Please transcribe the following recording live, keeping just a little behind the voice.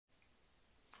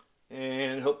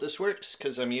And hope this works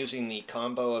because I'm using the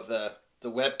combo of the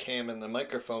webcam and the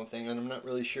microphone thing, and I'm not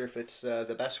really sure if it's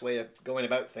the best way of going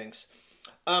about things.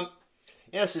 Um,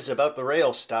 yeah, this is about the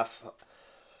rail stuff.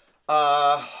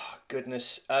 Uh,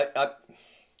 Goodness. At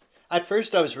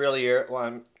first I was really,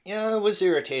 I was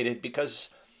irritated because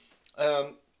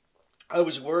um, I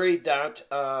was worried that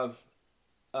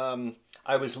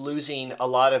I was losing a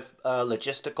lot of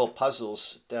logistical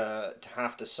puzzles to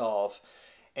have to solve,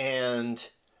 and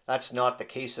that's not the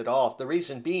case at all. The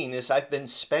reason being is I've been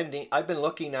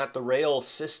looking at the rail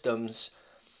systems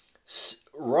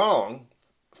wrong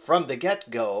from the get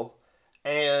go,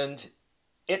 and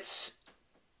it's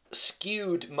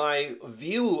skewed my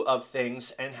view of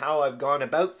things and how I've gone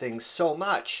about things so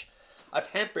much. I've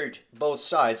hampered both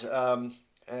sides,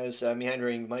 as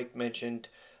Meandering Mike mentioned.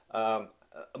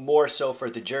 More so for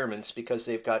the Germans because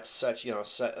they've got such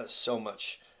so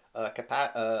much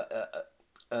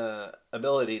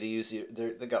ability to use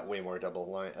they got way more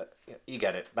double line. You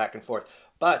get it, back and forth.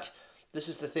 But this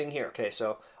is the thing here. Okay,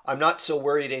 so I'm not so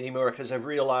worried anymore because I've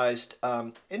realized,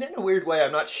 and in a weird way,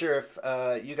 I'm not sure if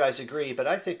you guys agree, but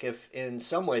I think if in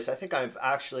some ways, I think I've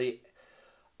actually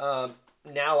um,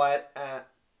 now at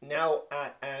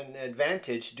an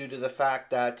advantage due to the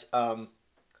fact that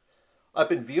I've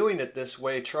been viewing it this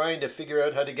way, trying to figure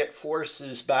out how to get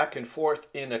forces back and forth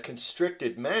in a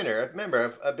constricted manner.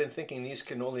 Remember, I've been thinking these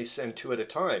can only send two at a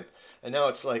time, and now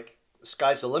it's like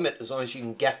sky's the limit as long as you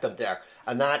can get them there.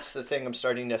 And that's the thing I'm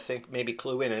starting to think maybe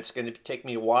clue in. It's going to take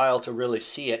me a while to really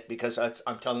see it because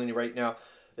I'm telling you right now,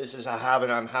 this is a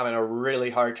habit I'm having a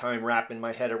really hard time wrapping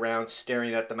my head around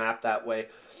staring at the map that way,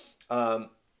 um,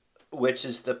 which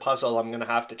is the puzzle I'm going to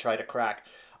have to try to crack.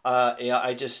 Yeah,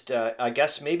 I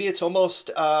guess maybe it's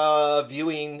almost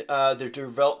viewing the Der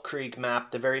Weltkrieg map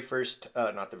the very first,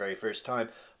 not the very first time,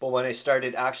 but when I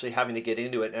started actually having to get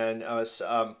into it, and I was,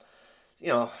 you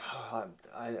know,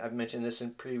 I've mentioned this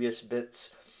in previous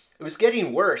bits. It was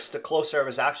getting worse the closer I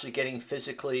was actually getting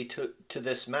physically to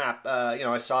this map.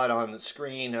 I saw it on the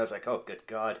screen. I was like, oh, good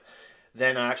God.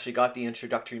 Then I actually got the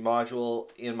introductory module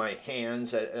in my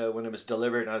hands when it was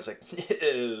delivered, and I was like,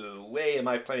 no way am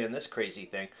I playing this crazy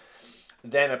thing.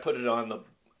 Then I put it on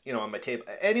on my table.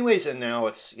 Anyways, and now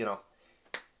it's,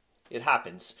 it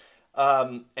happens.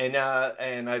 And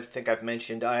I think I've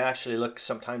mentioned I actually look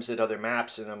sometimes at other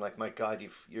maps, and I'm like, my God,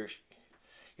 you're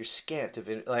scant of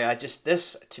it. Like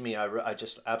this to me, I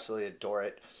just absolutely adore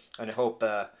it, and I hope.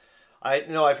 I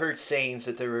know I've heard sayings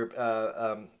that they were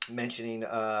mentioning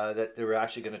that they were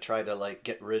actually going to try to like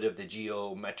get rid of the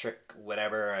geometric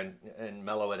whatever and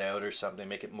mellow it out or something,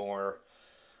 make it more.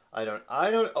 I don't.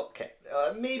 Okay,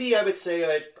 maybe I would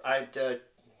say I'd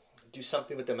do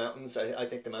something with the mountains. I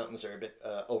think the mountains are a bit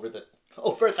over the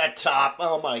top.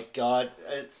 Oh my God!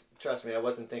 It's trust me, I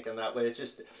wasn't thinking that way. It's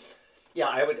just yeah,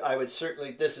 I would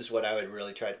certainly. This is what I would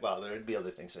really try. Well, there would be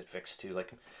other things I'd fix too,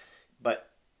 like but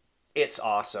it's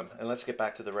awesome. And let's get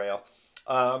back to the rail.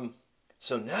 Um,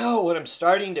 so now what I'm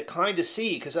starting to kind of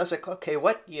see, because I was like, okay,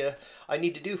 what I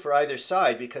need to do for either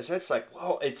side, because that's like,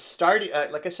 whoa, it's starting.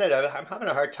 Like I said, I'm having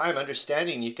a hard time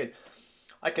understanding.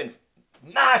 I can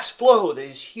mass flow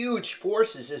these huge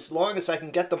forces as long as I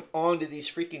can get them onto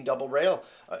these freaking double rail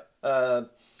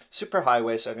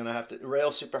superhighways. I'm gonna have to rail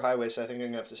superhighways. I think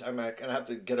I'm gonna have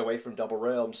to get away from double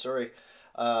rail. I'm sorry.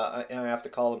 And I have to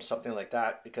call them something like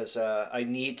that because I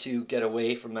need to get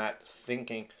away from that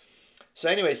thinking. So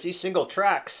anyways, these single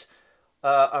tracks,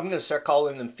 I'm going to start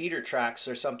calling them feeder tracks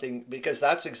or something because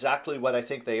that's exactly what I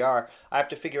think they are. I have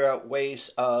to figure out ways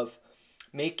of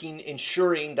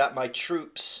ensuring that my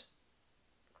troops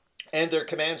and their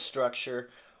command structure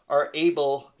are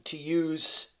able to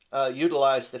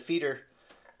utilize the feeder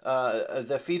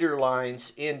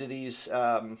lines into these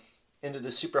into the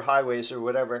superhighways or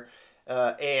whatever,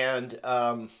 and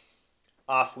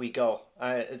off we go.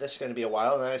 This is going to be a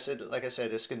while, and like I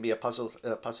said, it's going to be a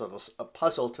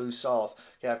puzzle to solve.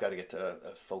 Yeah, I've got to get to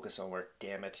focus on work.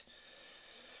 Damn it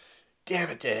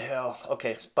to hell.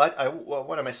 Okay, but well,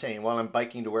 what am I saying? While I'm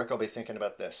biking to work, I'll be thinking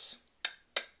about this.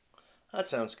 That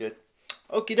sounds good.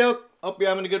 Okie doke. Hope you're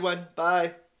having a good one.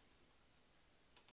 Bye.